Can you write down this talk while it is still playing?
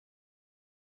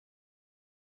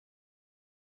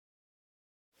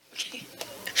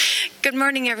Good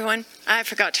morning, everyone. I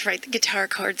forgot to write the guitar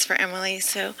chords for Emily,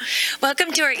 so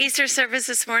welcome to our Easter service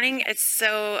this morning. It's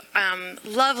so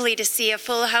lovely to see a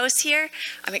full house here.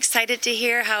 I'm excited to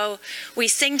hear how we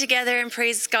sing together and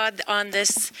praise God on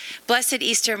this blessed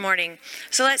Easter morning.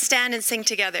 So let's stand and sing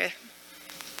together.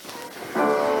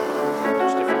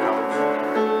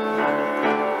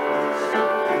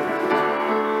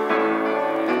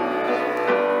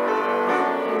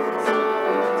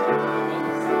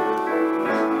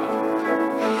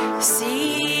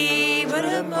 See what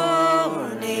a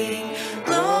morning,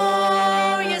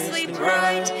 gloriously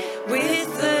bright,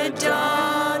 with the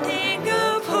dawning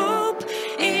of hope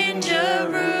in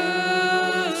Jerusalem.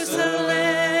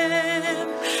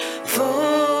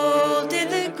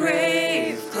 Folded the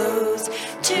grave clothes,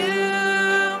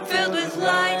 tomb filled with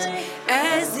light,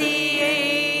 as the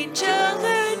angel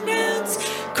announced,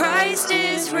 Christ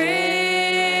is risen.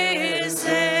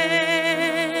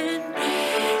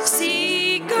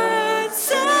 See God's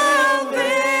salvation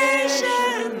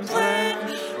plan,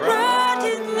 wrought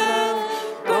in love,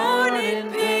 born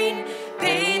in pain,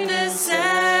 paid the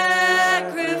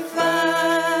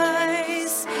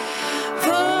sacrifice.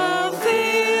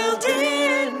 Fulfilled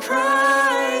in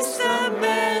Christ the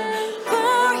man,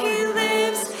 for he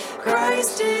lives,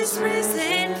 Christ is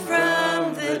risen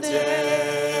from the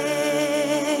dead.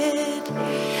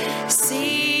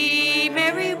 See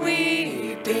Mary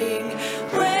weeping,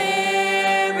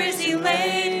 where is he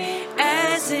laid?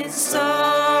 As in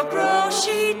sorrow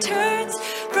she turns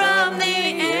from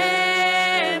the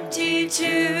empty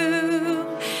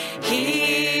tomb.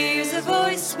 Hears a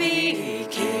voice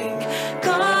speaking,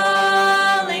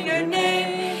 calling her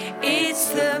name. It's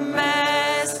the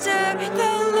Master,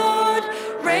 the Lord,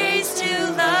 raised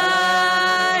to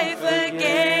life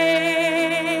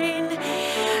again.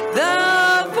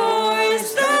 The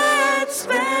voice that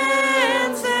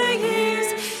spans the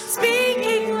years,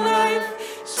 speaking life,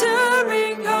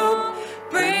 stirring hope,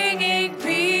 bringing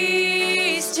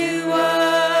peace to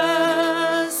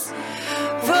us.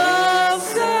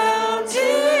 Folks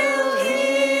until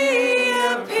he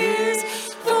appears,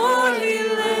 for he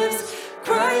lives,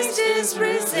 Christ is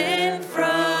risen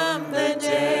from the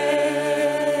dead.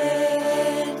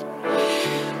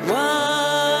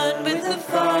 One with the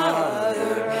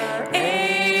Father,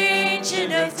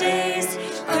 Ancient of Days,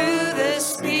 through the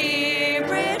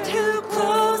Spirit who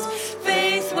clothes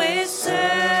faith with certainty.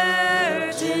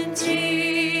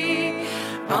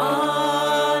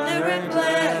 Honor and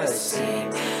blessing,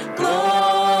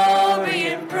 glory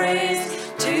and praise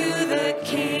to the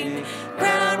King,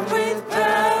 crowned with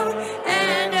power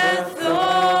and authority.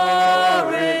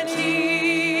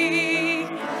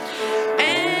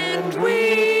 And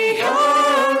we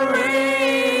are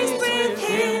raised with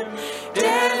him.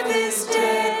 Death is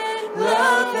dead,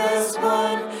 love has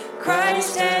won,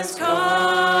 Christ has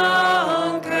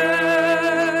conquered.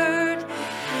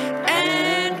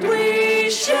 And we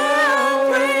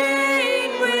shall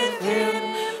reign with him,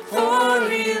 for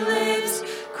he lives,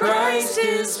 Christ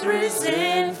is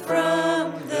risen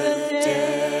from the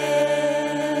dead.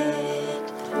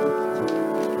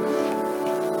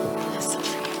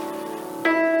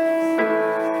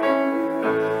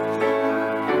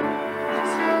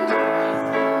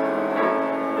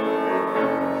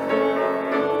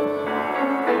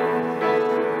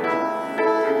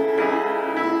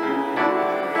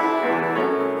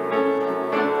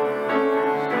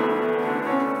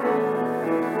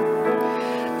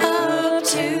 Up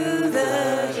to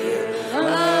the hill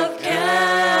of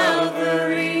Calibri,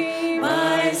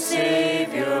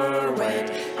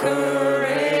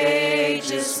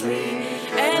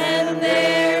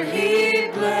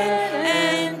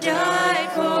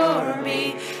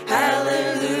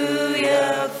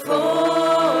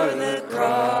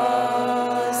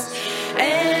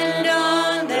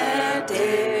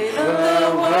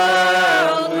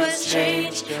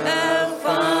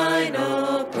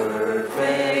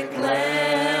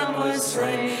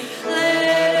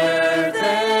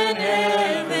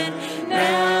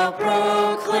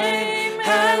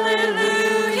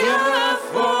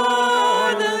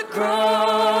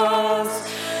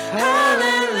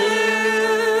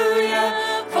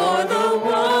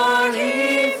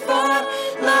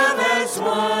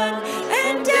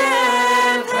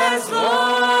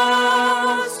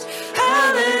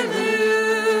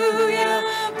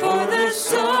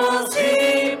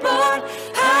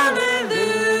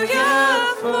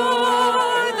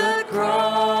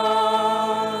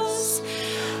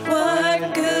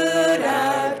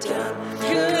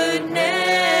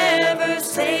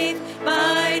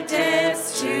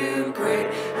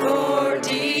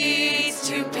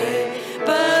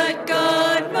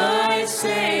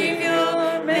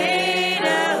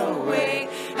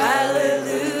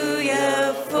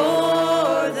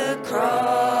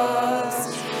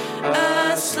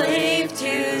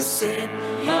 sin.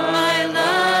 My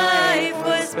life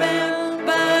was bound,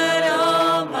 but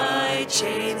all my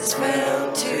chains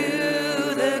fell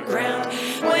to the ground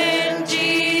when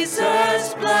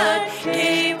Jesus' blood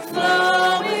came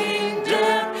flowing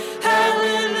down.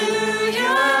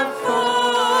 Hallelujah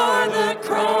for the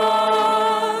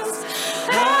cross.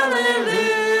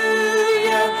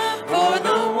 Hallelujah for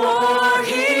the war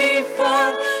he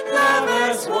fought. Love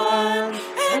has won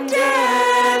and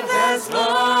death has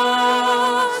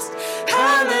lost.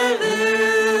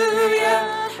 Hallelujah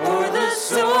for the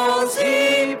souls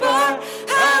he bought.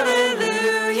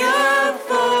 Hallelujah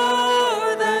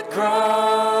for the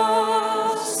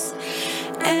cross.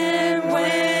 And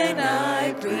when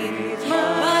I breathe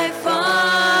my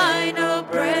final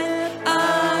breath,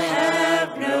 I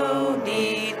have no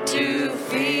need to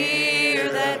fear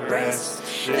that rest.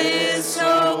 This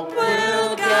hope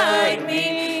will guide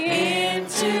me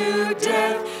into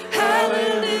death.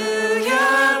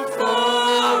 Hallelujah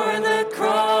for the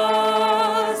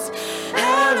cross.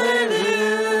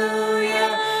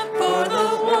 Hallelujah for the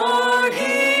war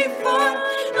he fought.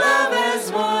 Love has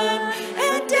won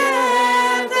and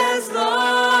death has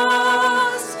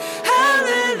lost.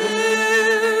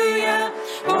 Hallelujah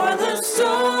for the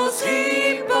souls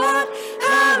he bought.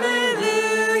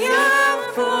 Hallelujah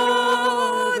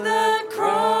for the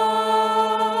cross.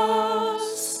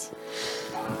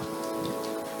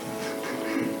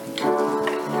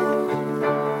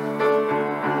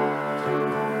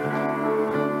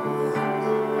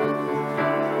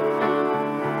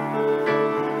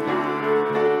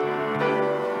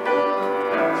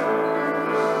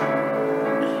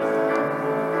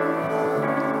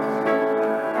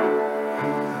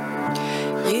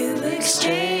 You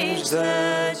exchange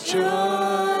the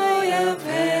joy of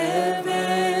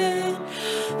heaven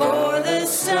for the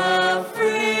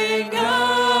suffering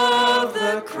of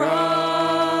the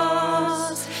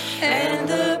cross and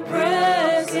the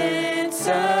presence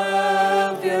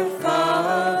of your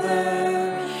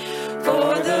Father,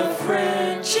 for the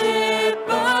friendship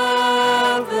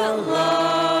of the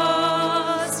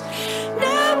lost.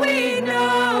 Now we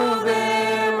know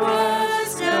there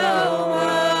was no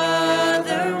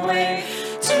other way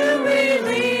to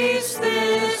release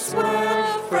this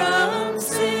world from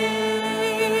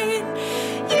sin.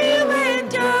 You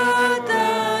endured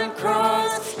the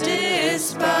cross,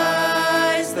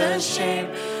 despised the shame,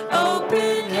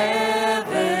 open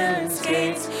heaven's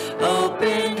gates,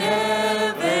 open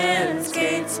heaven's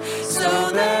gates,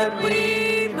 so that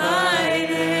we might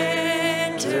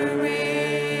enter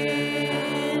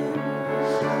in.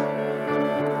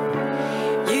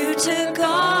 You took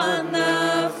on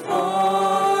the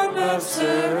form of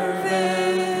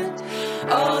servant,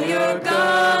 all your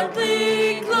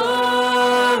godly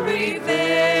glory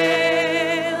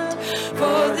veiled.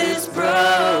 For this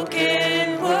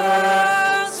broken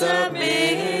world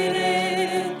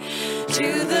submitted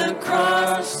to the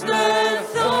cross, the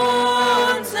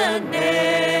thorns, the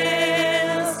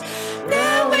nails.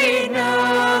 Now we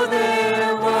know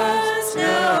there was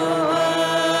no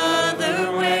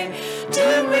other way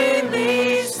to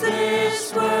release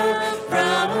this world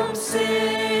from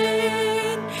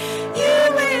sin.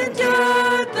 You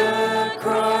endured the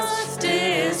cross,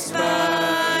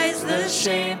 despised the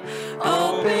shame,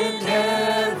 opened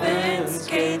heaven's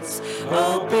gates,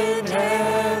 opened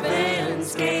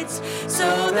heaven's gates,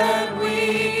 so that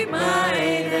we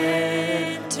might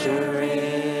enter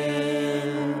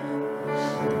in.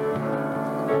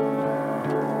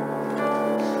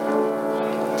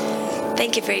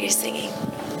 Thank you for your singing.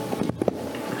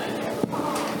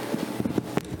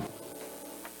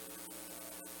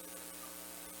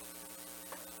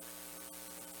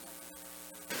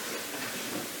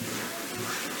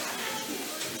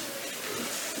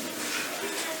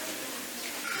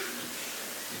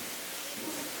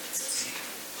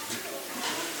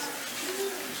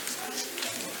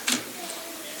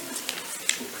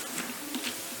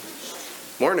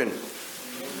 Morning.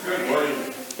 Good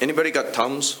morning. Anybody got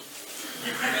Tums?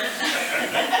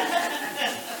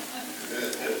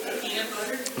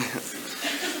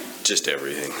 Just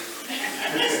everything.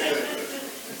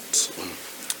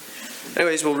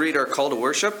 Anyways, we'll read our call to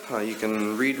worship. You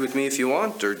can read with me if you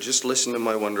want, or just listen to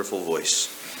my wonderful voice.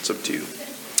 It's up to you.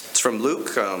 It's from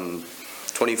Luke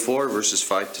 24, verses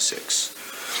 5 to 6.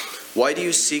 Why do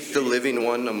you seek the living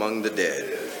one among the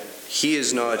dead? He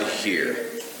is not here,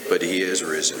 but he is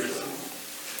risen.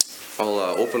 I'll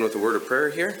open with a word of prayer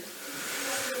here.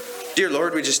 Dear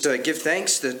Lord, we just give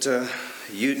thanks that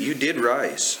you did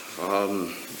rise,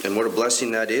 and what a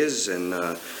blessing that is, and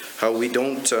how we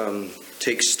don't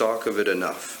take stock of it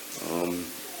enough,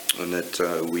 and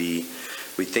that we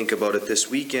we think about it this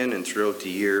weekend and throughout the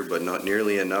year, but not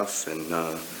nearly enough.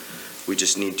 And we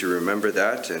just need to remember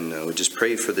that, and we just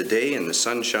pray for the day and the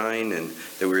sunshine, and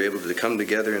that we're able to come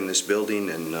together in this building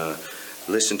and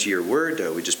listen to your word.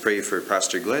 We just pray for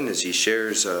Pastor Glenn as he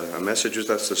shares a message with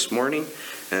us this morning,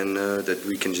 and that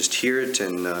we can just hear it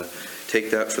and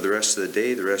take that for the rest of the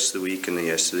day, the rest of the week, and the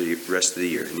rest of the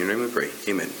year. In your name we pray.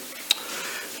 Amen.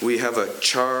 We have a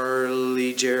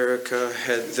Charlie, Jerica,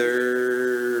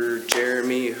 Heather,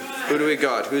 Jeremy. Who do we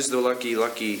got? Who's the lucky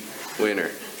winner?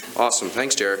 Awesome.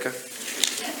 Thanks, Jerica.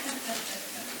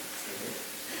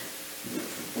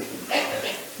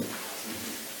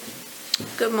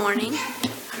 Good morning.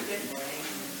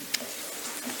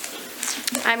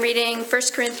 I'm reading 1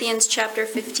 Corinthians chapter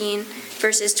 15,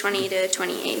 verses 20 to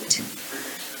 28.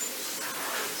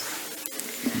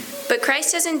 But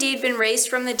Christ has indeed been raised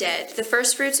from the dead, the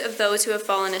firstfruits of those who have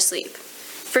fallen asleep.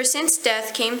 For since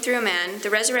death came through a man, the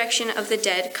resurrection of the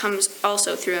dead comes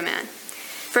also through a man.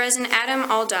 For as in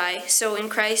Adam all die, so in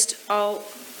Christ all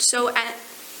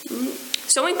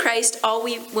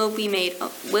we will be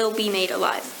made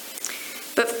alive.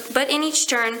 But in each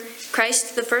turn,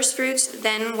 Christ the firstfruits,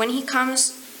 then when he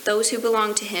comes, those who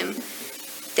belong to him,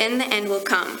 then the end will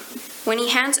come, when he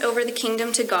hands over the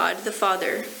kingdom to God the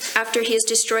Father, after he has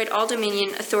destroyed all dominion,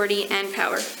 authority, and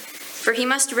power. For he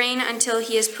must reign until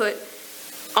he has put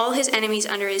all his enemies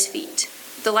under his feet.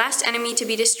 The last enemy to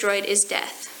be destroyed is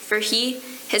death, for he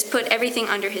has put everything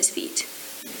under his feet.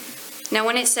 Now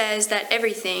when it says that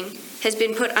everything has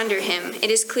been put under him, it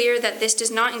is clear that this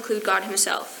does not include God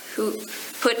himself, who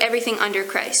put everything under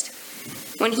Christ.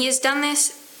 When he has done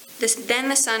this, then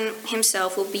the Son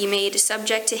himself will be made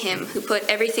subject to him who put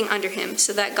everything under him,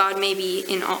 so that God may be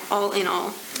in all in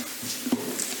all.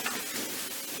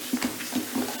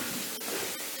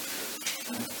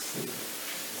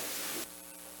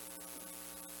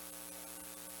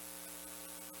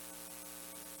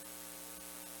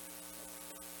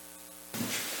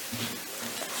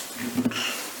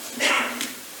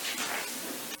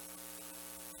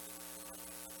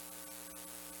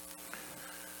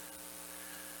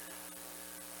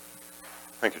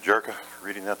 Thank you, Jerica, for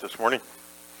reading that this morning.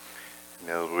 And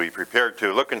as we prepare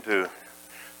to look into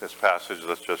this passage,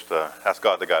 let's just ask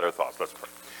God to guide our thoughts. Let's pray.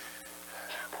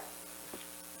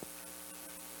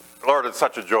 Lord, it's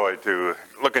such a joy to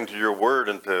look into your word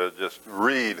and to just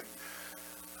read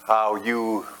how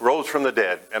you rose from the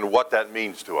dead and what that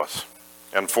means to us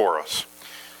and for us.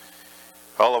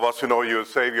 All of us who know you as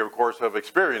Savior, of course, have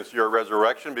experienced your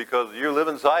resurrection because you live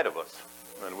inside of us,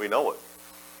 and we know it.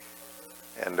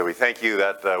 And we thank you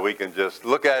that we can just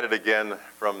look at it again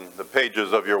from the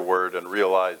pages of your word and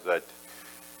realize that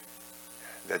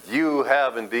you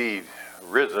have indeed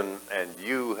risen and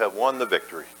you have won the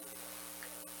victory.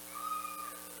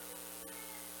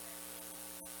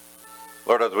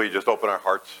 Lord, as we just open our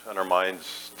hearts and our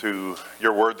minds to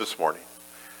your word this morning,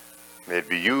 may it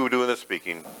be you doing the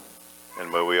speaking, and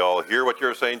may we all hear what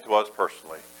you're saying to us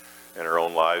personally in our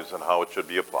own lives and how it should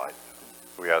be applied.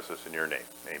 We ask this in your name.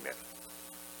 Amen.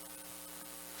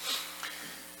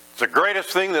 It's the greatest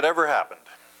thing that ever happened.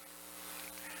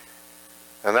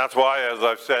 And that's why, as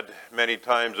I've said many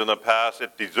times in the past,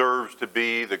 it deserves to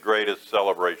be the greatest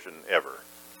celebration ever.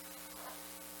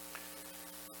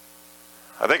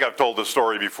 I think I've told this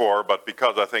story before, but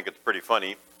because I think it's pretty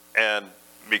funny and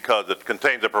because it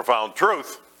contains a profound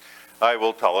truth, I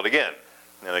will tell it again.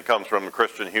 And it comes from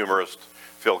Christian humorist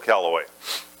Phil Callaway.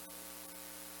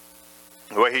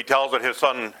 The way he tells it, his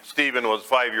son Stephen was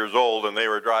 5 years old and they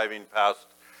were driving past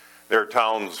their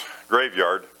town's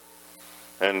graveyard.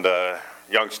 And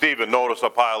young Stephen noticed a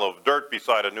pile of dirt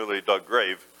beside a newly dug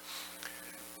grave.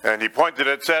 And he pointed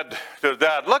and said to his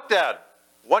dad, "Look, Dad,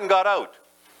 one got out."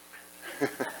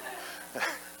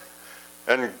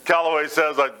 And Callaway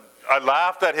says, I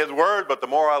laughed at his word, but the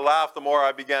more I laughed, the more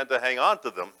I began to hang on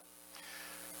to them.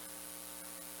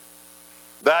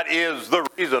 That is the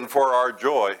reason for our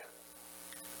joy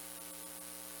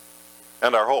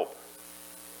and our hope.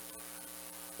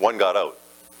 One got out.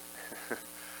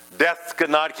 Death could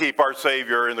not keep our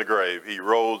Savior in the grave. He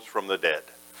rose from the dead.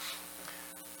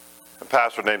 A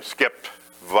pastor named Skip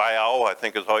Viau, I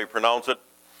think is how you pronounce it,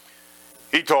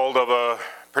 he told of a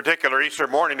particular Easter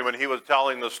morning when he was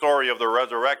telling the story of the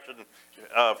resurrection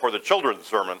for the children's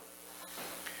sermon.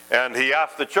 And he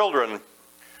asked the children,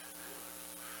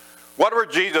 what were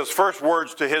Jesus' first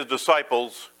words to his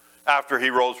disciples after he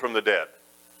rose from the dead?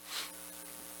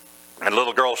 And a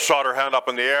little girl shot her hand up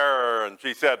in the air and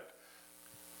she said,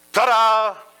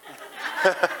 "Ta-da!"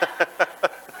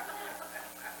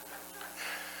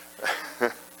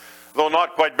 Though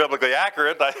not quite biblically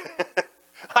accurate,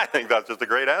 I think that's just a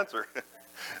great answer.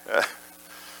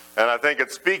 And I think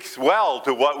it speaks well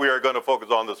to what we are going to focus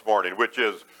on this morning, which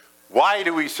is, why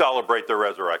do we celebrate the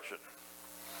resurrection?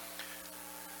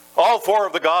 All four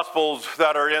of the Gospels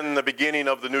that are in the beginning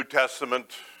of the New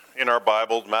Testament in our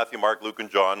Bibles, Matthew, Mark, Luke, and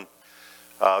John,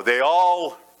 they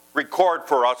all record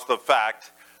for us the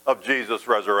fact of Jesus'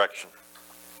 resurrection.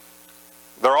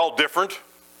 They're all different,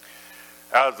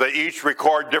 as they each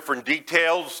record different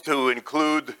details to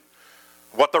include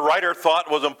what the writer thought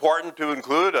was important to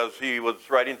include as he was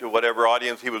writing to whatever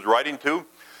audience he was writing to.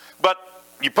 But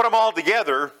you put them all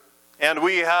together, and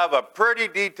we have a pretty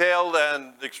detailed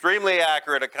and extremely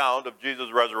accurate account of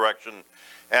Jesus' resurrection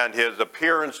and his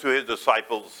appearance to his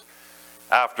disciples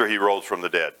after he rose from the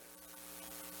dead.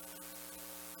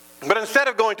 But instead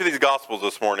of going to these Gospels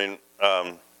this morning,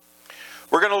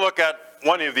 we're going to look at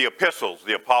one of the epistles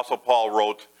the Apostle Paul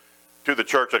wrote to the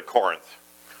church at Corinth,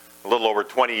 a little over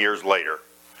 20 years later.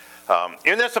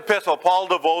 In this epistle, Paul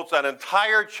devotes an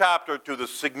entire chapter to the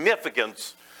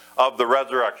significance of the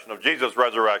resurrection, of Jesus'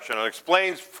 resurrection, and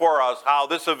explains for us how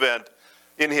this event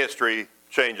in history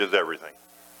changes everything.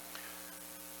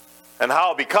 And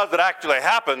how, because it actually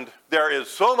happened, there is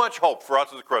so much hope for us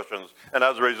as Christians, and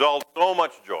as a result, so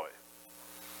much joy.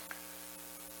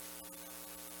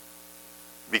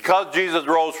 Because Jesus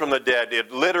rose from the dead,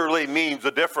 it literally means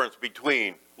the difference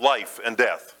between life and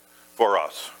death for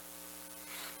us.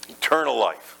 Eternal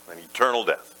life and eternal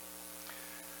death.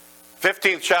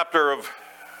 15th chapter of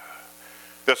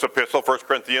this epistle, 1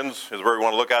 Corinthians, is where we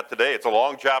want to look at today. It's a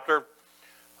long chapter.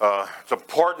 It's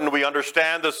important we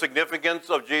understand the significance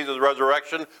of Jesus'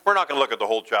 resurrection. We're not going to look at the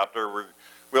whole chapter.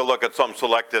 We'll look at some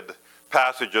selected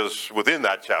passages within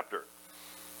that chapter.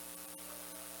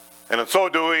 And in so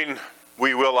doing,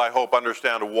 we will, I hope,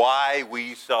 understand why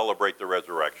we celebrate the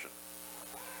resurrection.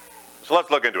 So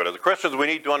let's look into it. As Christians, we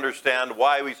need to understand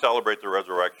why we celebrate the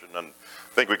resurrection, and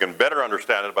I think we can better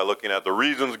understand it by looking at the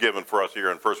reasons given for us here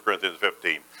in 1 Corinthians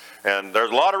 15. And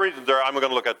there's a lot of reasons there. I'm going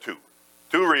to look at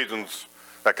two reasons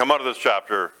that come out of this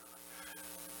chapter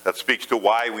that speaks to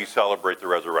why we celebrate the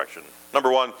resurrection.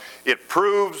 Number one, it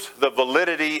proves the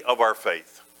validity of our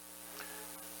faith.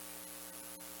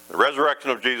 The resurrection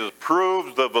of Jesus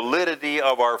proves the validity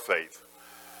of our faith.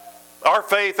 Our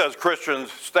faith as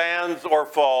Christians stands or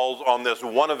falls on this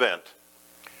one event,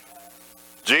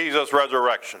 Jesus'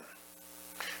 resurrection.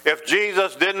 If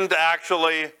Jesus didn't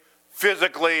actually,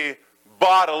 physically,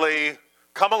 bodily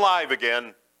come alive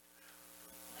again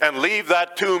and leave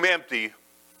that tomb empty,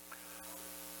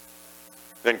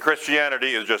 then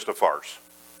Christianity is just a farce.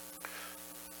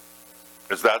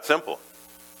 It's that simple.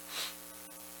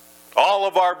 All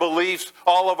of our beliefs,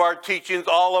 all of our teachings,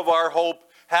 all of our hope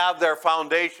have their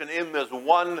foundation in this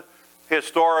one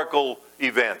historical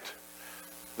event,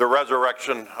 the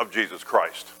resurrection of Jesus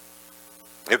Christ.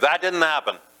 If that didn't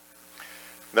happen,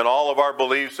 then all of our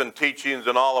beliefs and teachings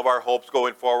and all of our hopes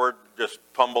going forward just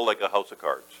tumble like a house of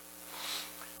cards.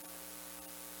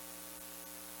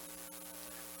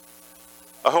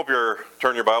 I hope you're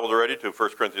turning your Bibles already to 1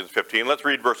 Corinthians 15. Let's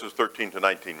read verses 13 to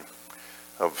 19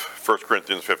 of 1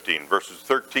 Corinthians 15, verses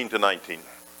 13 to 19.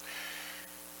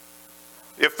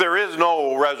 If there is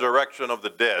no resurrection of the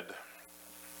dead,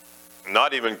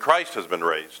 not even Christ has been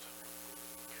raised.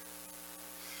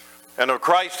 And if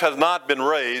Christ has not been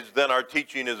raised, then our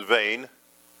teaching is vain.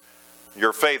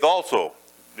 Your faith also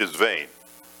is vain.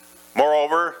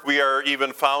 Moreover, we are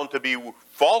even found to be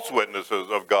false witnesses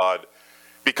of God,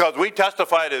 because we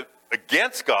testified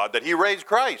against God that he raised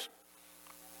Christ,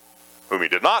 whom he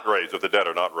did not raise if the dead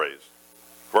are not raised.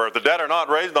 For if the dead are not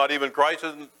raised, not even Christ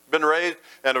has been raised.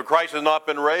 And if Christ has not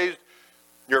been raised,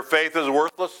 your faith is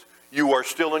worthless. You are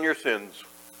still in your sins.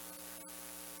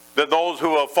 Then those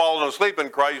who have fallen asleep in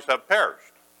Christ have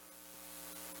perished.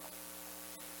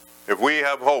 If we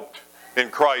have hoped in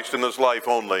Christ in this life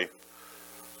only,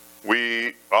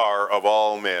 we are of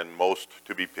all men most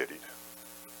to be pitied.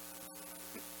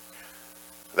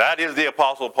 That is the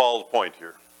Apostle Paul's point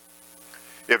here.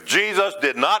 If Jesus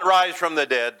did not rise from the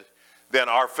dead, then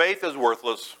our faith is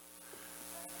worthless.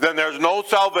 Then there's no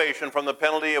salvation from the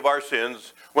penalty of our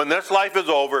sins. When this life is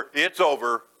over, it's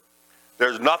over.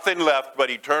 There's nothing left but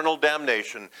eternal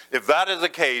damnation. If that is the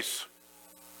case,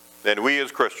 then we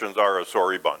as Christians are a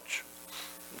sorry bunch.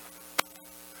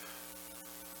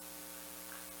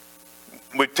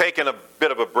 We've taken a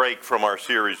bit of a break from our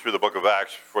series through the book of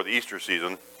Acts for the Easter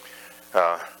season.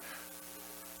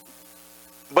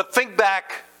 But think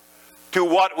back to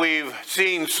what we've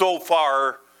seen so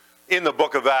far in the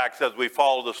book of Acts as we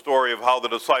follow the story of how the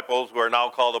disciples, who are now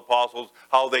called apostles,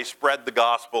 how they spread the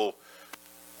gospel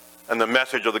and the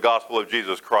message of the gospel of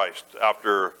Jesus Christ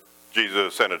after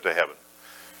Jesus ascended to heaven.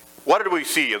 What did we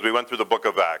see as we went through the book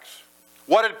of Acts?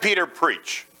 What did Peter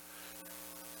preach?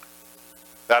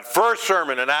 That first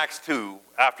sermon in Acts 2,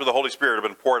 after the Holy Spirit had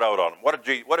been poured out on him, what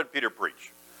did Peter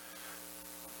preach?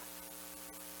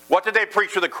 What did they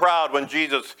preach to the crowd when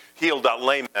Jesus healed that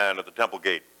lame man at the temple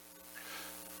gate?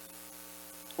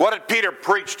 What did Peter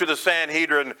preach to the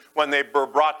Sanhedrin when they were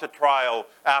brought to trial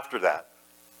after that?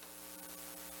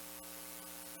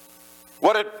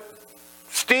 What did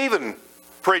Stephen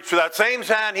preach to that same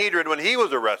Sanhedrin when he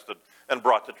was arrested and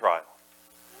brought to trial?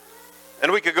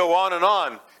 And we could go on and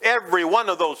on. Every one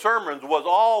of those sermons was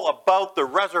all about the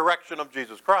resurrection of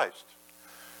Jesus Christ.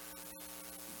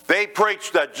 They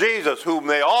preached that Jesus, whom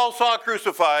they all saw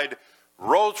crucified,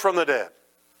 rose from the dead.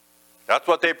 That's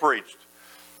what they preached.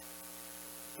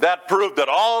 That proved that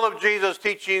all of Jesus'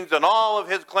 teachings and all of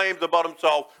his claims about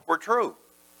himself were true.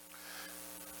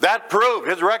 That proved,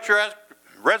 his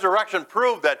resurrection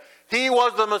proved that he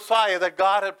was the Messiah that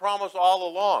God had promised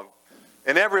all along.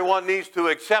 And everyone needs to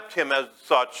accept him as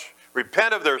such,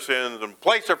 repent of their sins, and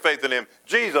place their faith in him.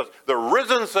 Jesus, the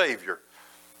risen Savior.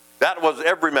 That was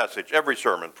every message, every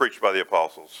sermon preached by the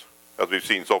apostles, as we've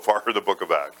seen so far in the book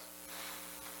of Acts.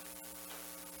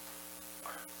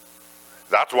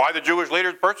 That's why the Jewish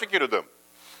leaders persecuted them.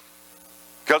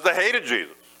 Because they hated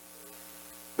Jesus.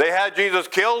 They had Jesus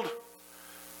killed.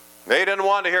 They didn't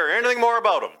want to hear anything more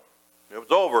about him. It was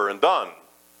over and done.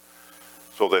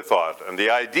 So they thought. And the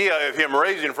idea of him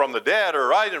raising from the dead or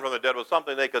rising from the dead was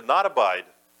something they could not abide.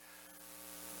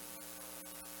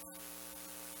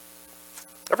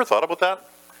 Ever thought about that?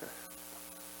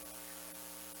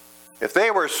 If they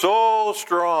were so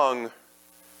strong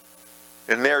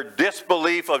in their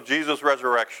disbelief of Jesus'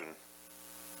 resurrection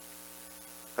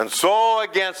and so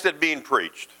against it being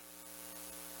preached,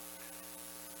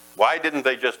 why didn't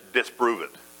they just disprove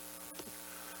it?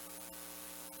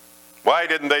 Why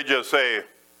didn't they just say,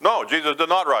 no, Jesus did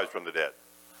not rise from the dead?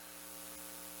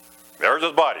 There's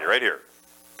his body right here.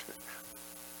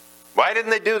 Why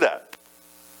didn't they do that?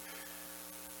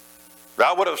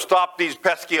 That would have stopped these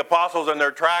pesky apostles in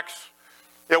their tracks.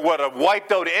 It would have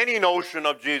wiped out any notion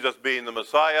of Jesus being the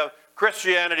Messiah.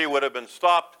 Christianity would have been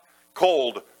stopped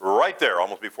cold right there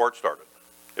almost before it started,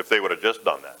 if they would have just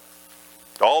done that.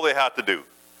 All they had to do.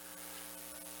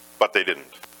 But they didn't.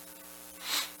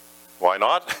 Why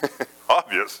not?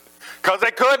 Obvious. Because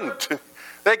they couldn't.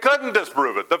 They couldn't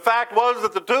disprove it. The fact was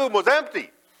that the tomb was empty.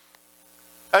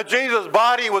 And Jesus'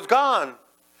 body was gone.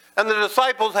 And the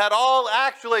disciples had all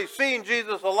actually seen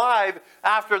Jesus alive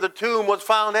after the tomb was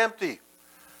found empty.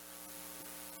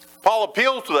 Paul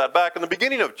appeals to that back in the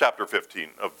beginning of chapter 15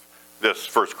 of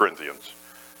this 1 Corinthians.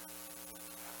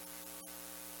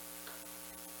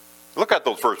 Look at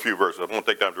those first few verses. I won't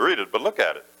take time to read it, but look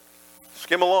at it.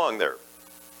 Skim along there.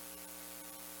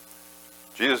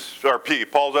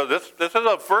 Paul says, this is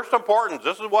of first importance.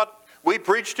 This is what we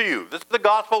preach to you. This is the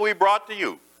gospel we brought to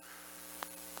you.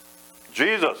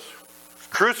 Jesus was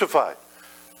crucified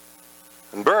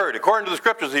and buried according to the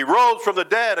scriptures. He rose from the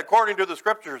dead according to the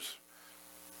scriptures.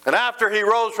 And after he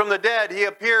rose from the dead, he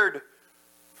appeared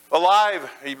alive.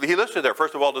 He listed there,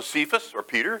 first of all, to Cephas, or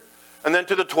Peter, and then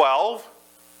to the 12.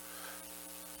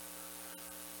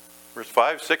 Verse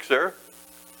 5, 6 there.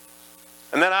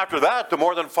 And then after that, to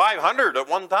more than 500 at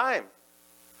one time.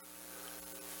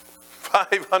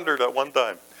 500 at one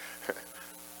time.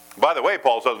 By the way,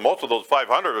 Paul says most of those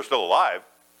 500 are still alive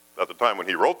at the time when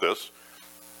he wrote this.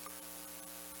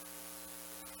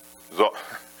 So,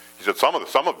 he said some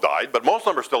have died, but most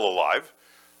of them are still alive.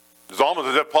 It's almost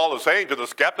as if Paul is saying to the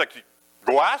skeptics,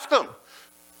 go ask them.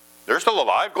 They're still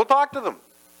alive. Go talk to them.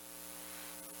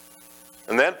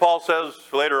 And then Paul says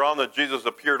later on that Jesus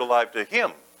appeared alive to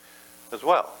him as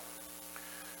well.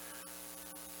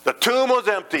 The tomb was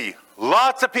empty.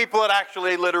 Lots of people had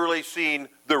actually literally seen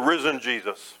the risen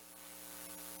Jesus.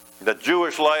 The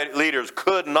Jewish leaders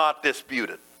could not dispute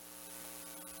it.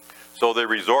 So they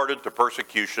resorted to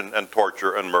persecution and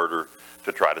torture and murder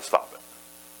to try to stop it.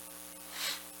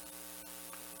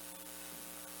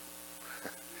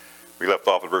 We left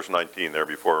off at verse 19 there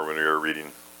before when we were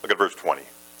reading. Look at verse 20.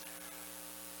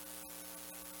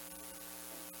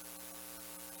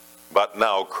 But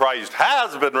now Christ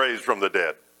has been raised from the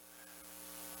dead,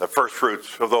 the first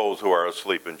fruits of those who are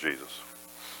asleep in Jesus.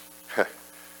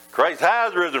 Christ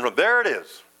has risen from, there it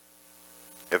is.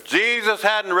 If Jesus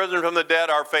hadn't risen from the dead,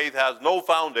 our faith has no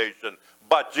foundation,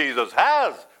 but Jesus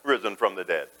has risen from the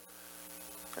dead.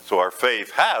 And so our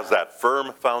faith has that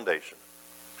firm foundation.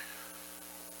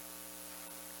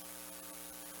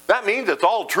 That means it's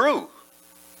all true.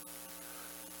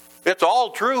 It's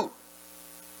all true.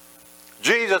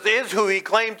 Jesus is who he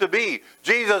claimed to be.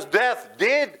 Jesus' death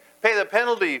did pay the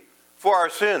penalty for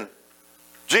our sin.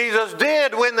 Jesus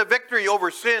did win the victory over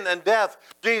sin and death.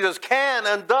 Jesus can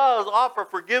and does offer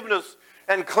forgiveness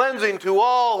and cleansing to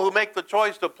all who make the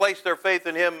choice to place their faith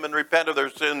in him and repent of their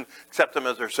sin, accept him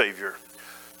as their Savior.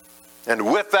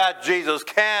 And with that, Jesus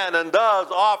can and does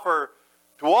offer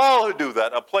to all who do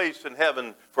that a place in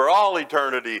heaven for all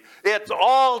eternity. It's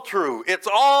all true. It's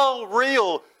all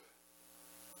real.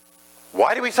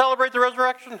 Why do we celebrate the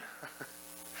resurrection?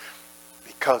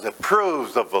 Because it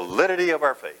proves the validity of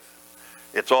our faith.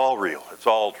 It's all real. It's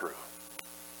all true.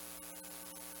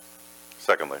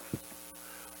 Secondly,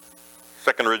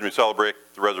 second reason we celebrate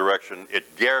the resurrection,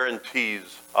 it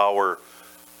guarantees our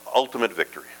ultimate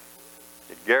victory.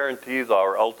 It guarantees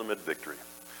our ultimate victory.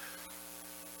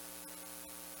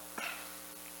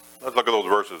 Let's look at those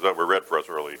verses that were read for us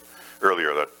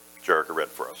earlier that Jericho read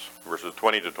for us. Verses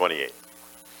 20 to 28.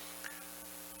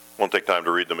 Won't take time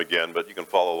to read them again, but you can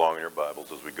follow along in your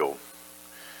Bibles as we go.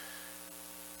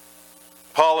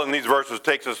 Paul in these verses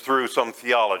takes us through some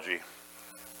theology,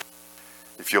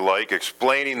 if you like,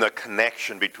 explaining the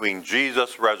connection between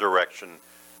Jesus' resurrection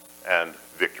and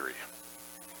victory.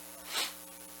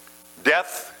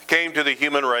 Death came to the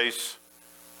human race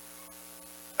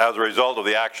as a result of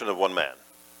the action of one man,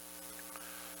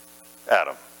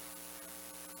 Adam.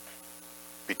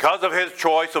 Because of his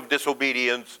choice of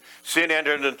disobedience, sin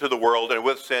entered into the world, and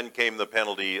with sin came the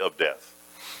penalty of death.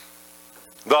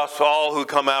 Thus, all who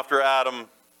come after Adam,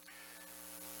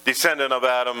 descendant of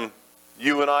Adam,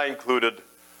 you and I included,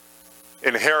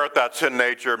 inherit that sin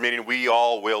nature, meaning we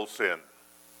all will sin.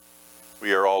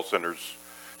 We are all sinners,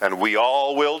 and we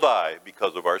all will die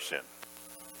because of our sin.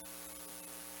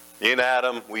 In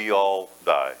Adam, we all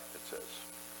die, it says.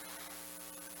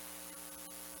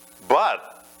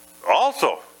 But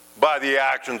also, by the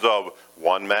actions of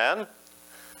one man,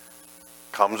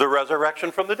 comes a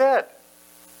resurrection from the dead.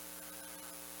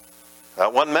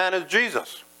 That one man is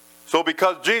Jesus. So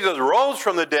because Jesus rose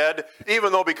from the dead,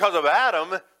 even though because of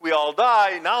Adam we all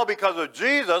die, now because of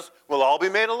Jesus we'll all be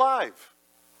made alive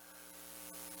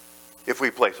if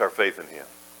we place our faith in him.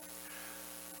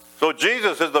 So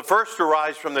Jesus is the first to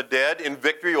rise from the dead in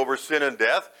victory over sin and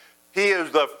death. He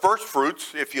is the first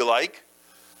fruits, if you like,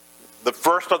 the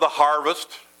first of the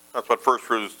harvest. That's what first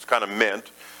fruits kind of meant.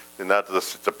 And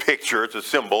it's a picture, it's a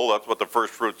symbol. That's what the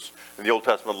first fruits in the Old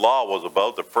Testament law was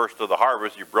about. The first of the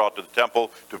harvest you brought to the temple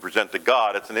to present to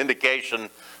God. It's an indication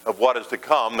of what is to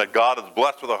come, that God is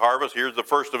blessed with a harvest. Here's the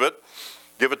first of it.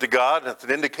 Give it to God. That's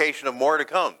an indication of more to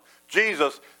come.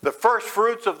 Jesus, the first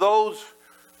fruits of those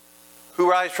who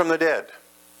rise from the dead.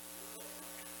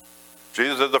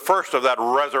 Jesus is the first of that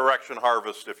resurrection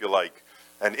harvest, if you like.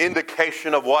 An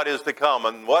indication of what is to come.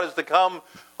 And what is to come?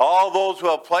 All those who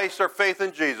have placed their faith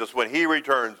in Jesus, when he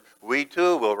returns, we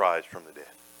too will rise from the dead.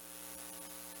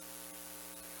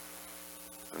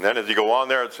 And then as you go on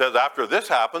there, it says, after this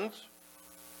happens,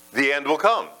 the end will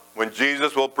come, when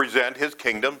Jesus will present his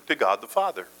kingdom to God the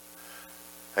Father.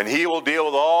 And he will deal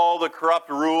with all the corrupt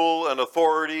rule and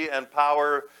authority and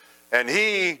power. And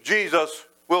he, Jesus,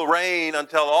 will reign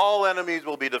until all enemies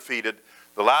will be defeated,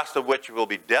 the last of which will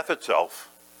be death itself.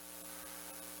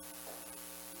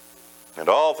 And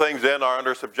all things then are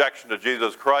under subjection to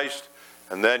Jesus Christ,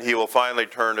 and then he will finally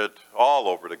turn it all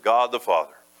over to God the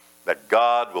Father, that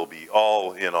God will be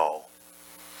all in all.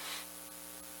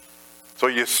 So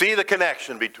you see the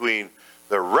connection between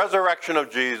the resurrection of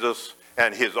Jesus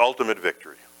and his ultimate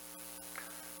victory.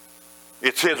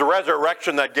 It's his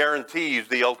resurrection that guarantees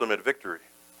the ultimate victory.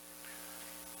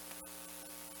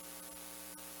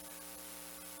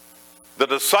 The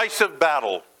decisive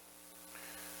battle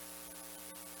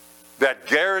that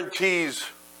guarantees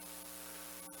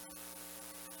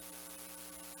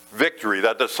victory,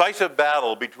 that decisive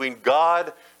battle between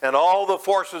God and all the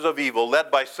forces of evil led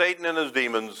by Satan and his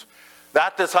demons,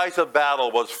 that decisive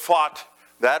battle was fought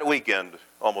that weekend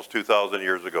almost 2,000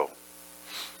 years ago,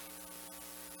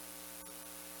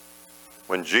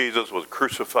 when Jesus was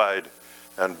crucified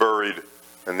and buried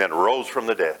and then rose from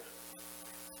the dead.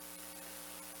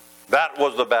 That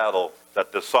was the battle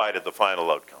that decided the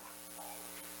final outcome.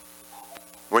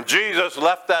 When Jesus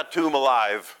left that tomb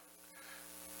alive,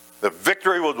 the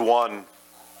victory was won,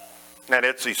 and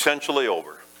it's essentially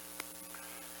over.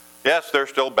 Yes, there's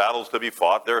still battles to be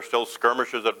fought. There are still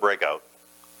skirmishes that break out.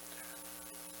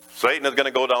 Satan is going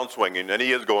to go down swinging, and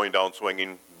he is going down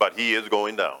swinging, but he is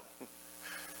going down.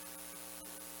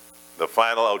 The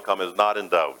final outcome is not in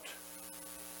doubt.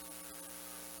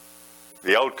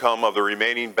 The outcome of the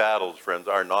remaining battles, friends,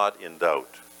 are not in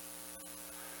doubt.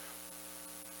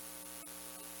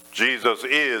 Jesus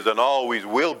is and always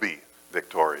will be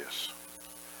victorious.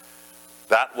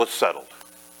 That was settled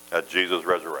at Jesus'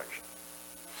 resurrection.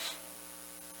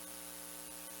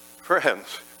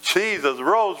 Friends, Jesus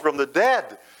rose from the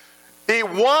dead. He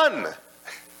won.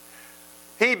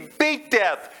 He beat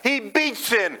death. He beat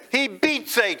sin. He beat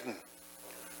Satan.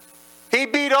 He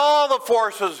beat all the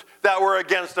forces that were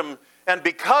against him. And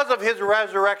because of his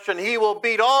resurrection, he will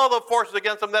beat all the forces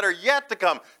against him that are yet to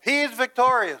come. He is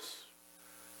victorious.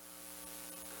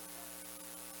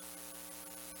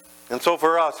 And so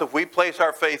for us, if we place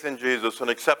our faith in Jesus and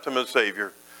accept him as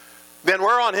Savior, then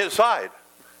we're on his side.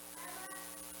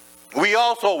 We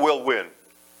also will win.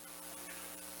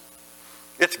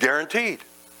 It's guaranteed.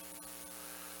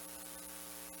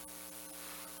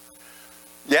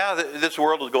 Yeah, this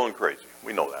world is going crazy.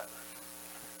 We know that.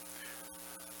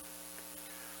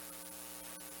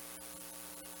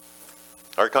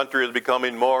 Our country is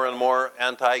becoming more and more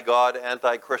anti-God,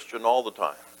 anti-Christian all the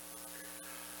time.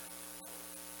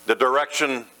 The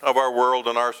direction of our world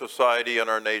and our society and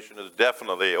our nation is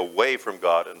definitely away from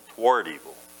God and toward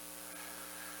evil.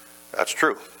 That's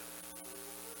true.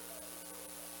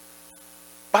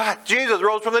 But Jesus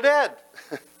rose from the dead.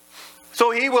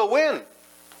 So he will win.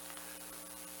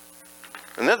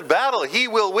 In this battle, he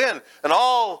will win. And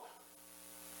all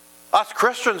us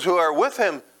Christians who are with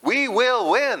him, we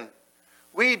will win.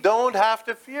 We don't have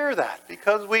to fear that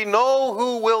because we know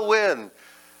who will win.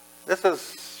 This has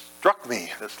struck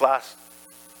me this last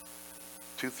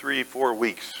 2, 3, 4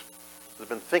 weeks. I've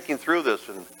been thinking through this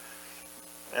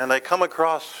and I come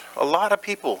across a lot of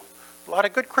people, a lot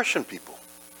of good Christian people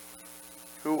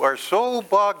who are so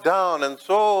bogged down and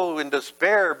so in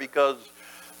despair because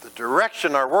the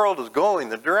direction our world is going,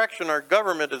 the direction our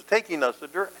government is taking us,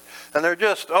 and they're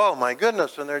just, oh my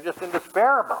goodness, and they're just in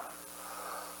despair about it.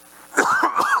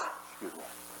 Excuse me.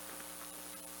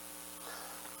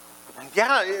 And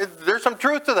yeah, there's some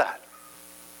truth to that.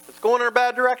 It's going in a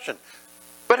bad direction.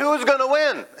 But who's going to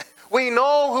win? We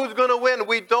know who's going to win.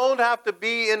 We don't have to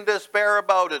be in despair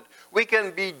about it. We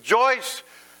can rejoice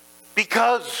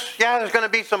because, yeah, there's going to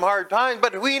be some hard times,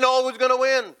 but we know who's going to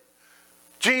win.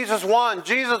 Jesus won.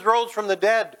 Jesus rose from the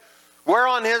dead. We're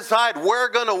on his side. We're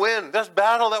going to win. This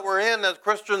battle that we're in as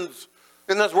Christians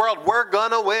in this world, we're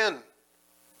going to win.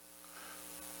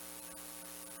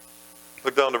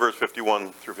 Look down to verse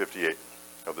 51 through 58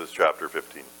 of this chapter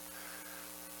 15.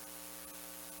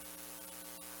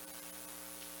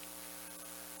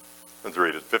 Let's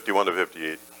read it, 51 to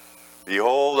 58.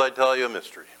 Behold, I tell you a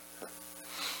mystery.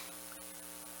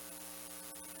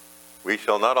 We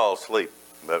shall not all sleep,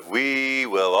 but we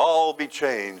will all be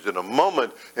changed in a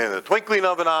moment, in the twinkling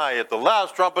of an eye, at the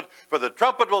last trumpet. For the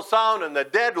trumpet will sound, and the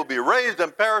dead will be raised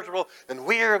imperishable, and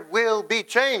we will be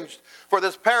changed. For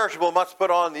this perishable must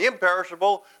put on the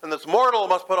imperishable, and this mortal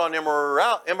must put on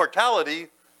immortality.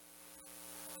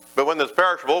 But when this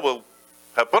perishable will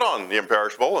have put on the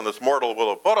imperishable, and this mortal will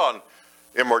have put on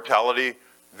immortality,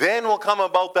 then will come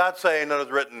about that saying that is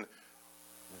written,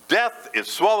 death is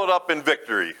swallowed up in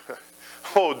victory.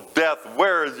 Oh, death,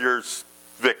 where is your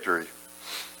victory?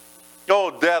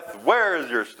 Oh, death, where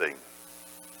is your sting?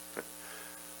 The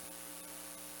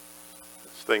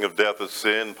sting of death is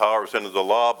sin, power of sin is the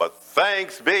law, but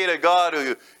thanks be to God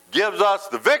who gives us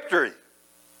the victory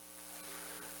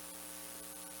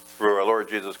through our Lord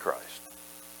Jesus Christ.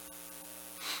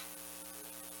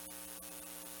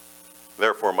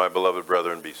 Therefore, my beloved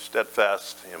brethren, be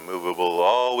steadfast, immovable,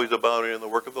 always abounding in the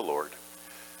work of the Lord,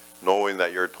 knowing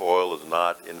that your toil is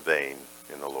not in vain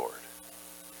in the Lord.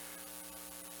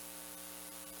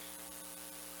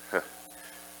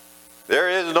 There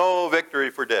is no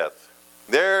victory for death.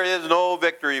 There is no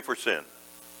victory for sin.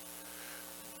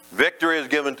 Victory is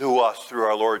given to us through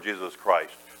our Lord Jesus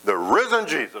Christ, the risen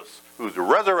Jesus, whose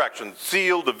resurrection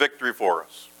sealed the victory for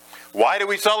us. Why do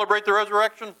we celebrate the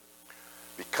resurrection?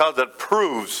 Because it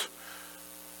proves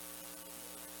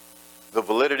the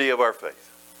validity of our faith.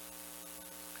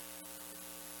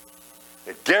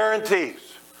 It guarantees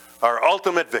our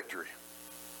ultimate victory.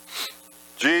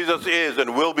 Jesus is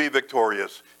and will be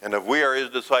victorious. And if we are his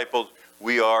disciples,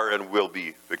 we are and will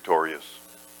be victorious.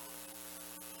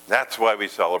 That's why we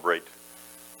celebrate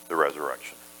the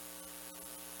resurrection.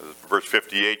 As verse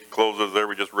 58 closes there,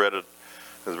 we just read it.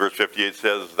 As verse 58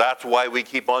 says, that's why we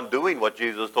keep on doing what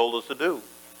Jesus told us to do.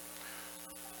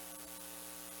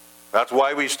 That's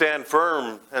why we stand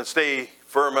firm and stay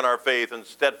firm in our faith and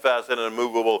steadfast and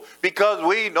immovable, because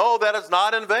we know that it's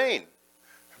not in vain.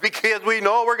 Because we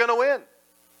know we're going to win.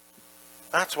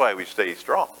 That's why we stay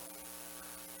strong.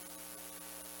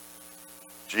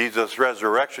 Jesus'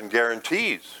 resurrection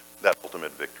guarantees that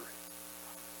ultimate victory.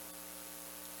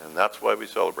 And that's why we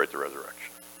celebrate the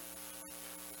resurrection.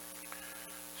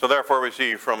 So therefore we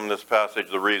see from this passage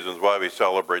the reasons why we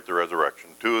celebrate the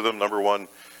resurrection. Two of them. Number one,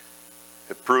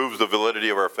 It proves the validity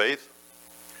of our faith.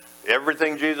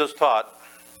 Everything Jesus taught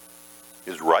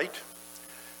is right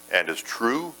and is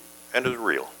true and is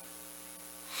real.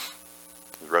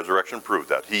 His resurrection proved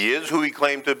that. He is who he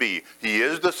claimed to be. He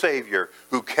is the Savior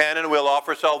who can and will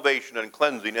offer salvation and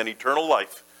cleansing and eternal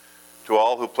life to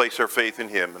all who place their faith in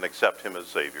him and accept him as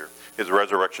Savior. His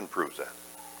resurrection proves that.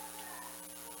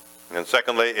 And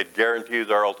secondly, it guarantees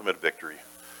our ultimate victory.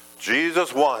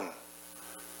 Jesus won.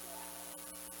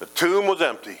 The tomb was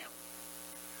empty.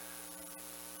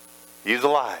 He's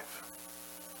alive.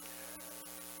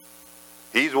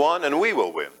 He's won, and we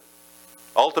will win.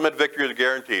 Ultimate victory is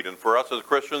guaranteed. And for us as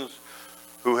Christians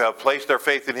who have placed their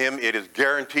faith in him, it is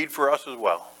guaranteed for us as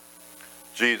well.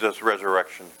 Jesus'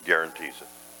 resurrection guarantees it.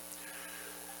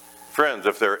 Friends,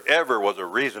 if there ever was a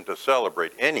reason to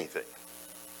celebrate anything,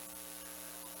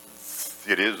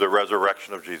 it is the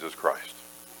resurrection of Jesus Christ.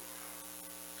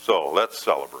 So let's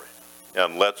celebrate,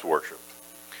 and let's worship.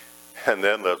 And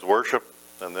then let's worship,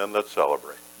 and then let's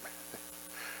celebrate.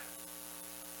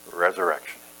 The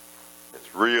resurrection.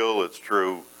 It's real, it's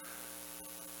true.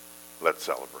 Let's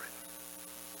celebrate.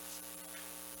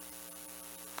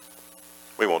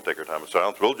 We won't take our time of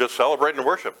silence. We'll just celebrate and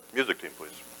worship. Music team,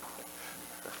 please.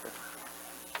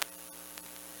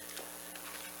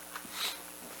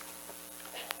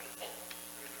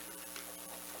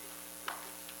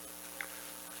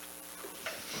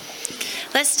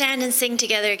 Let's stand and sing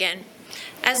together again.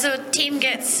 As the team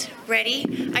gets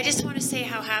ready, I just want to say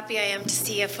how happy I am to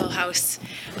see a full house.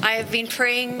 I have been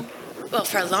praying, well,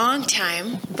 for a long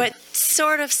time, but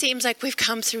sort of seems like we've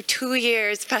come through 2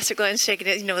 years. Pastor Glenn's shaking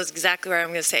it, he knows exactly what I'm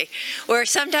going to say. Where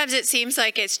sometimes it seems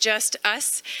like it's just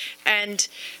us and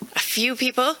a few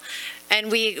people. And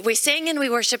we sing and we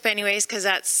worship anyways, because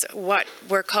that's what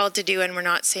we're called to do, and we're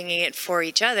not singing it for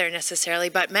each other necessarily.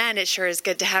 But man, it sure is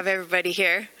good to have everybody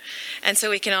here. And so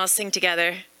we can all sing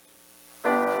together.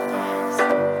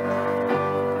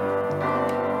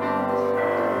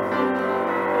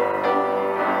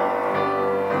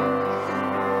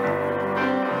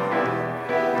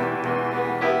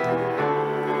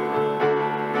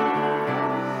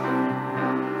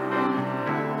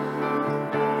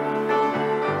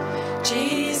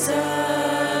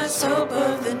 Jesus, hope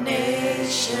of the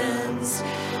nations,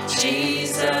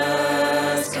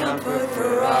 Jesus, comfort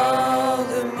for all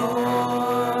who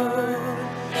mourn.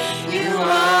 You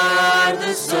are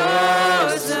the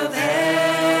source of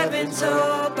heaven's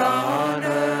hope on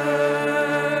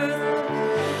earth.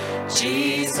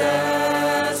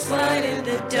 Jesus, light in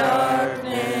the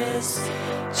darkness,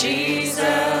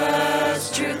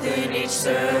 Jesus, truth in each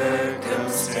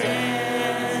circumstance.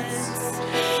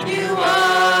 You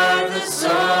are the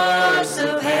source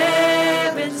of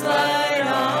heaven's light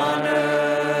on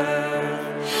earth.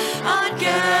 On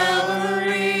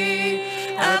Calibri,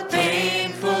 a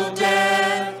painful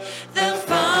death, the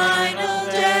final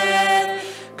death,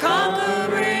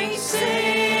 conquering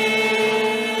sin.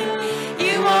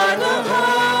 You are the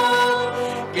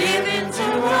hope given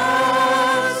to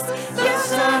us, the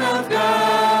Son of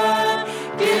God,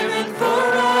 given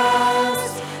for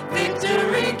us,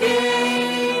 victory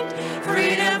gained,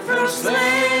 freedom from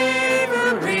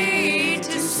slavery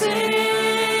to sin.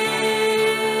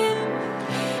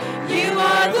 You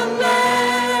are the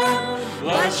Lamb,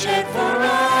 blood shed for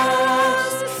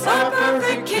us, our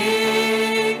perfect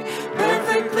King,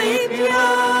 perfectly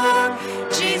pure.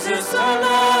 Jesus our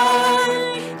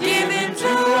life, given to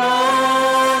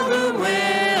all who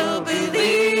will believe,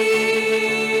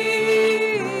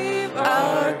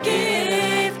 our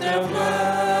gift of life.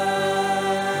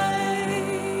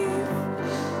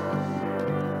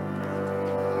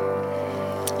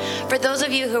 For those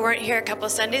of you who weren't here a couple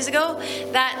of Sundays ago,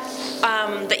 that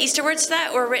the Easter words to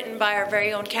that were written by our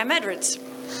very own Cam Edwards.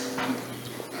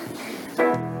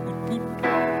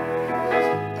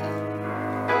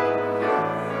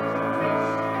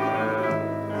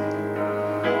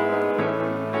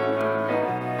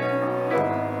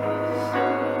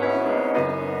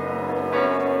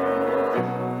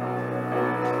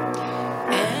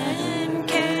 And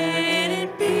can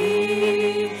it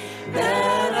be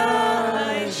that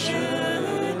I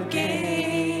should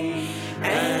gain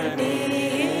an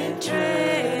interest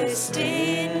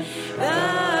in the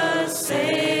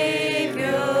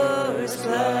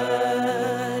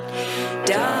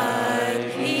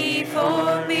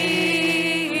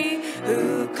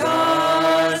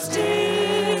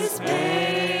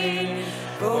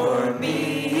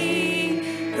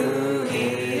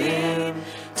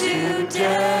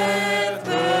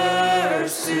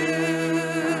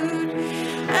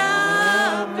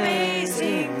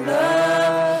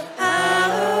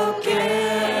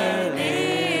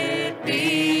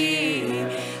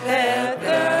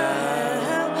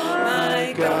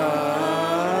my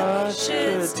God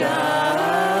should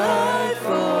die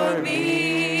for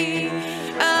me.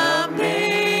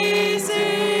 Amazing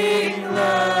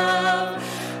love,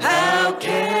 how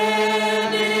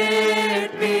can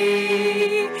it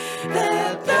be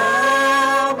that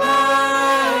thou,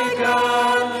 my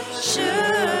God,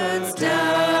 shouldst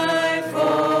die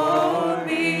for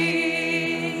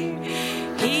me?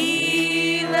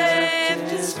 He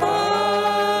left his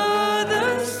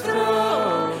Father's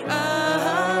throne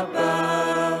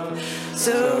above,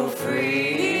 so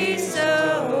free,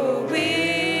 so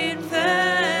infinite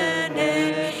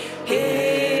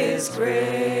his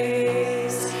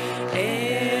grace,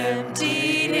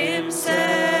 emptied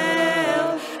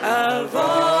himself of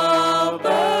all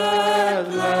but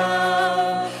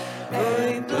love,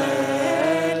 and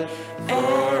bled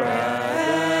for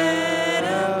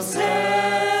Adam's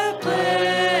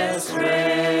helpless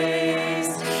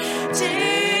race.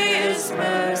 'Tis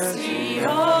mercy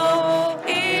all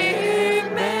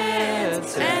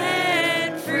immense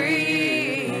and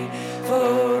free,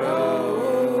 for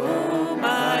oh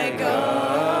my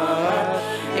God,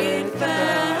 it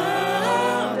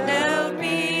found out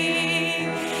me.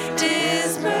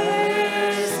 'Tis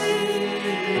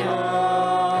mercy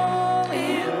all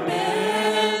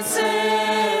immense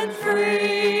and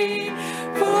free,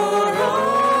 for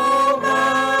oh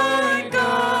my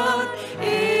God,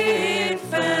 it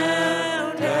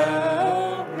found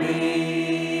out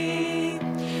me.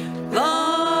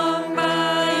 Long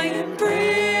my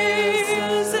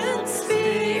imprisoned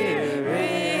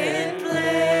spirit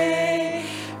lay,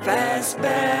 fast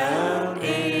bound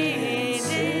in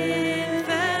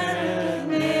infant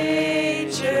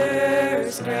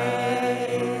nature's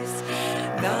grace.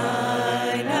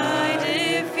 Thine eye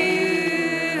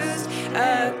diffused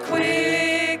a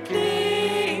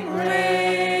quickening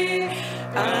ray.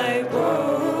 I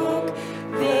woke,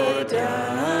 the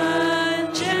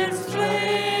dungeon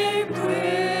flamed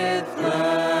with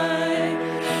light.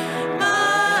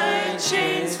 My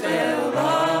chains fell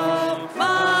off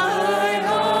my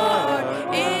heart,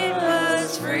 it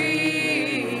was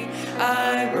free.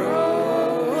 I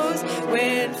rose,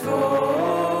 went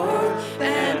forth,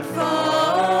 and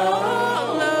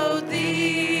followed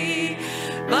thee.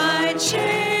 My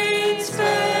chains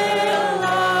fell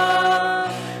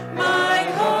off, my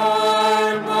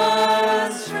heart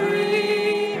was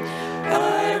free.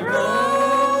 I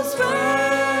rose,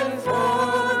 went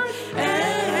forth,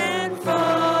 and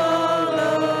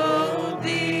followed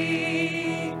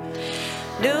thee.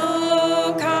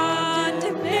 No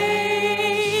condemnation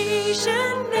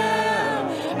now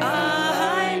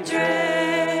I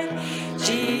dread,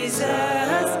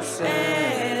 Jesus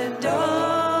and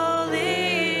all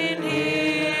in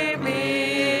him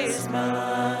is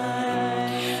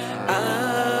mine.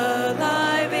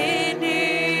 Alive in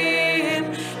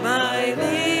him, my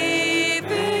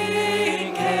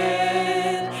living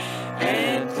head,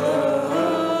 and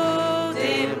clothed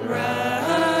in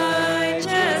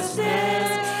righteousness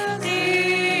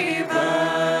divine.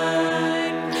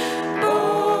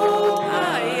 Oh,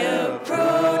 I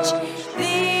approach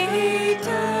the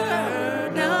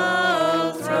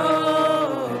eternal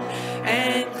throne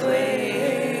and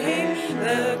claim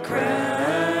the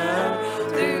crown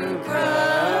through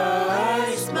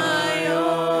Christ my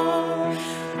own.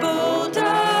 Bold I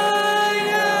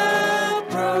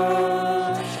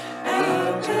approach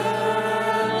eternal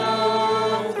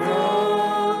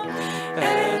throne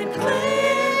and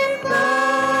claim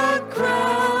the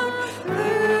crown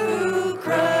through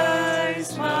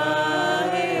Christ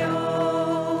my own.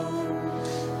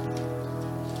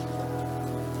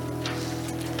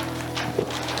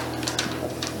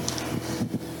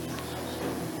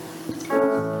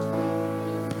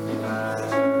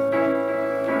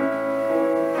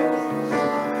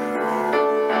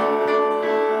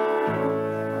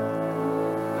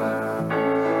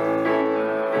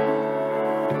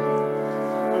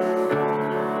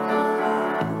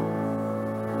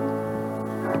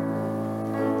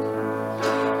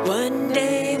 One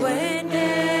day when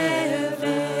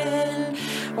heaven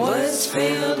was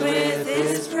filled with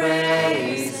his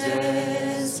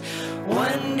praises,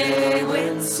 one day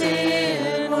when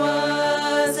sin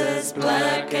was as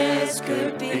black as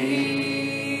could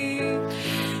be,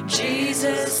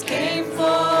 Jesus came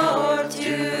forth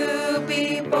to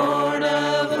be born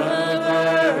of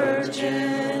a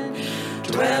virgin,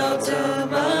 dwelt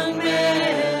among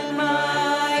men,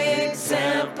 my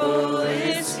example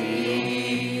is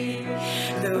he.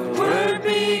 The Word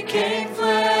became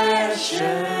flesh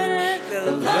and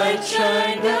the light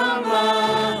shined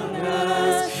among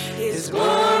us, his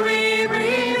glory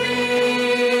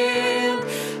revealed,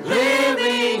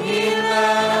 living he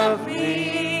loved me.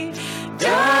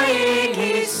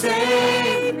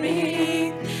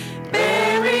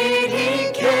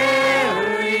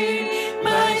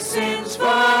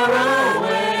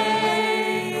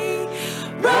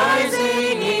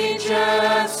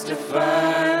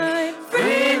 justified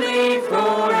freely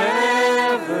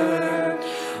forever.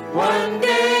 One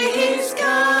day he's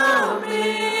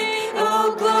coming,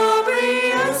 oh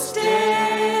glorious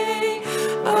day,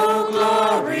 oh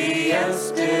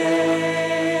glorious day.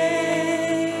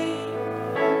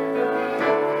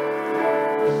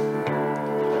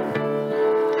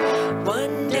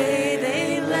 One day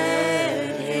they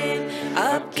led him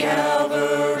up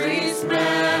Calvary's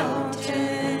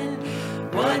mountain.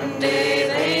 One day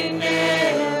they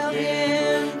nailed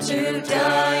him to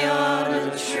die on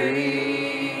a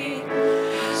tree.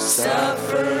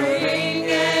 Suffering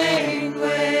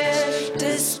anguish,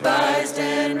 despised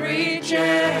and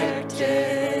rejected,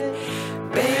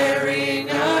 bearing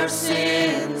our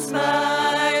sins,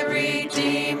 my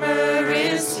Redeemer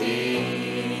is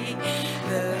he.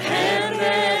 The hand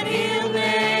that healed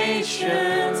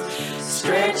nations,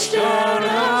 stretched out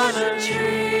on a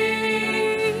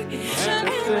tree, and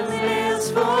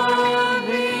lives for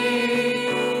me.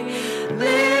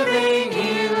 Living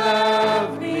he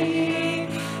loved me,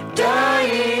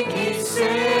 dying he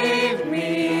saved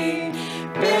me,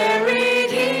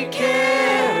 buried he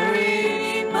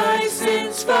carried my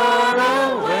sins far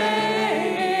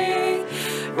away,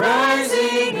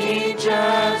 rising he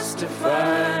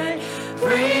justified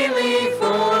freely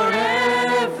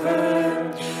forever.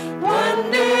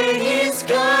 One day he's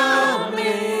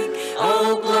coming,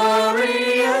 oh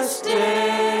glorious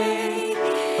day,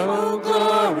 oh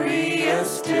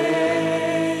glorious day.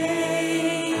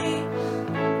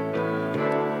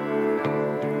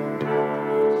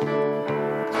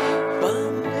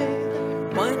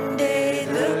 One day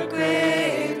the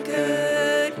grave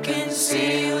could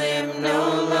conceal him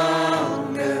no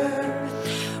longer.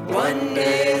 One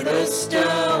day the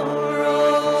stone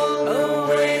rolled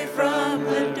away from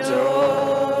the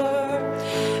door.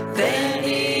 Then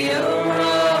he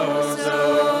arose,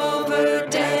 over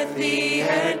death he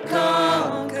had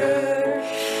conquered.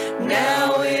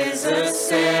 Now is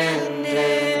ascended,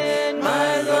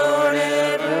 my Lord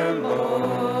evermore.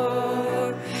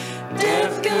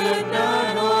 Death could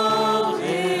not hold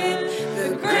him, the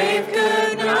grave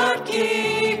could not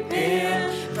keep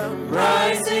him from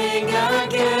rising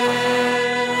again.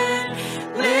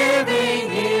 Living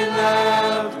he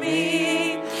loved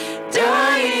me,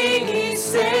 dying he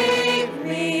saved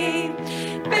me,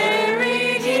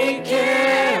 buried he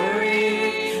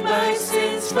carried my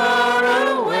sins far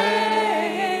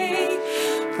away,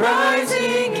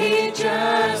 rising he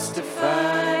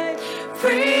justified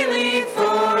freely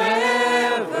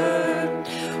forever.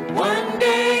 One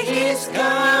day he's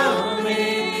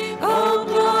coming, oh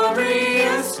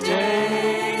glorious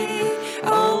day,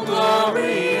 oh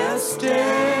glorious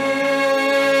day,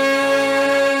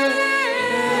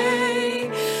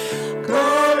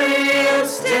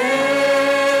 glorious day.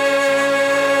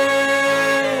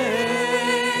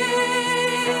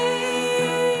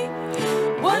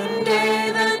 One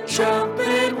day the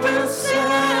trumpet will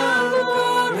sound, the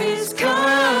Lord is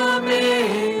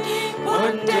coming.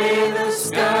 One day the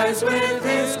skies with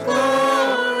his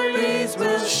glories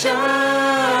will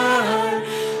shine.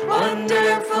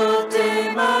 Wonderful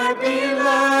day, my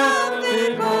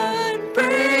beloved one,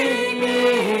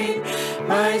 bringing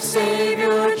my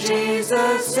Savior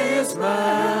Jesus is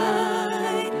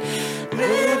mine.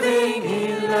 Living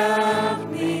he loved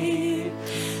me,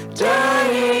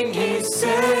 dying he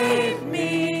saved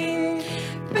me,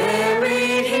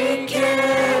 buried he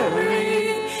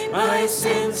carried my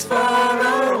sins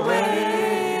far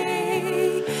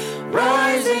away,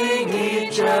 rising he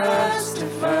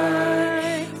justified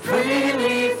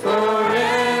freely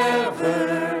forever.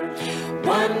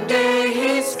 One day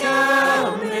he's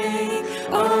coming,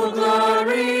 oh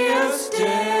glorious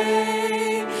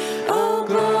day, oh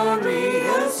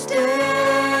glorious day,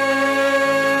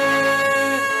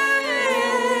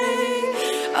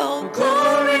 oh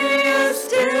glorious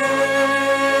day,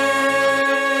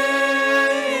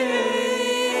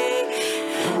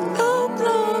 oh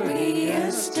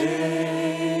glorious day.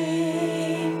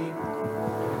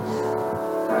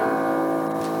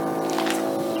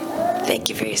 Thank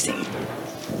you for your singing.